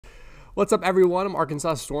What's up, everyone? I'm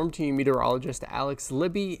Arkansas Storm Team Meteorologist Alex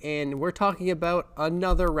Libby, and we're talking about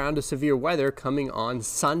another round of severe weather coming on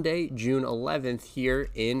Sunday, June 11th here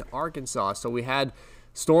in Arkansas. So we had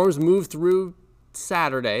storms move through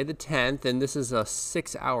Saturday, the 10th, and this is a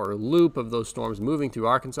 6-hour loop of those storms moving through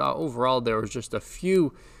Arkansas. Overall, there was just a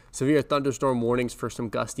few severe thunderstorm warnings for some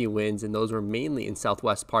gusty winds, and those were mainly in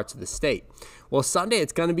southwest parts of the state. Well, Sunday,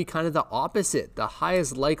 it's going to be kind of the opposite. The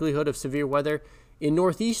highest likelihood of severe weather in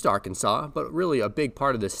northeast Arkansas, but really a big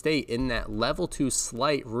part of the state in that level 2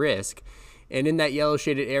 slight risk. And in that yellow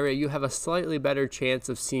shaded area, you have a slightly better chance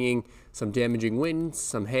of seeing some damaging winds,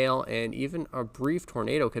 some hail, and even a brief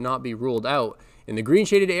tornado cannot be ruled out. In the green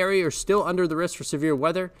shaded area, you're still under the risk for severe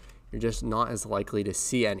weather. You're just not as likely to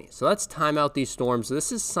see any. So let's time out these storms.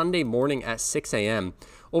 This is Sunday morning at 6 a.m.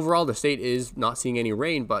 Overall, the state is not seeing any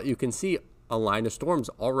rain, but you can see a line of storms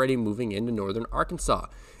already moving into northern Arkansas.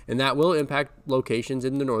 And that will impact locations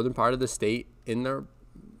in the northern part of the state in the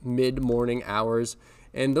mid-morning hours.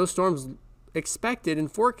 And those storms expected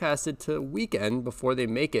and forecasted to weaken before they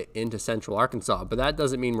make it into central Arkansas. But that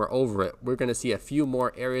doesn't mean we're over it. We're going to see a few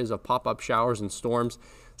more areas of pop-up showers and storms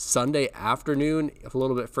Sunday afternoon, a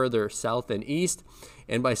little bit further south and east.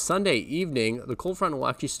 And by Sunday evening, the cold front will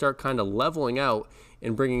actually start kind of leveling out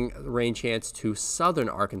and bringing rain chance to southern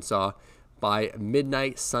Arkansas by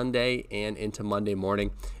midnight Sunday and into Monday morning.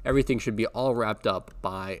 Everything should be all wrapped up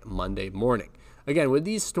by Monday morning. Again, with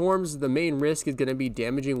these storms, the main risk is going to be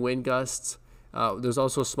damaging wind gusts. There's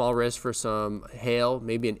also a small risk for some hail,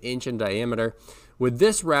 maybe an inch in diameter. With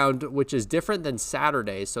this round, which is different than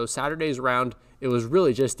Saturday, so Saturday's round, it was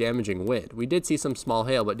really just damaging wind. We did see some small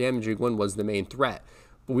hail, but damaging wind was the main threat.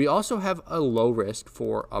 But we also have a low risk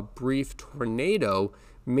for a brief tornado,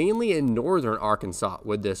 mainly in northern Arkansas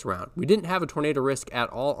with this round. We didn't have a tornado risk at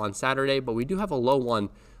all on Saturday, but we do have a low one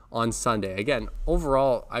on Sunday. Again,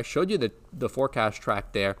 overall, I showed you the forecast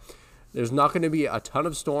track there. There's not going to be a ton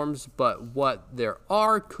of storms, but what there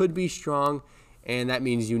are could be strong, and that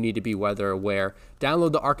means you need to be weather aware.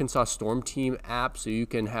 Download the Arkansas Storm Team app so you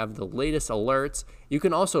can have the latest alerts. You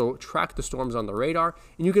can also track the storms on the radar,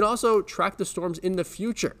 and you can also track the storms in the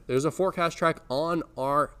future. There's a forecast track on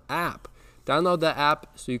our app. Download the app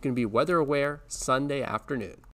so you can be weather aware Sunday afternoon.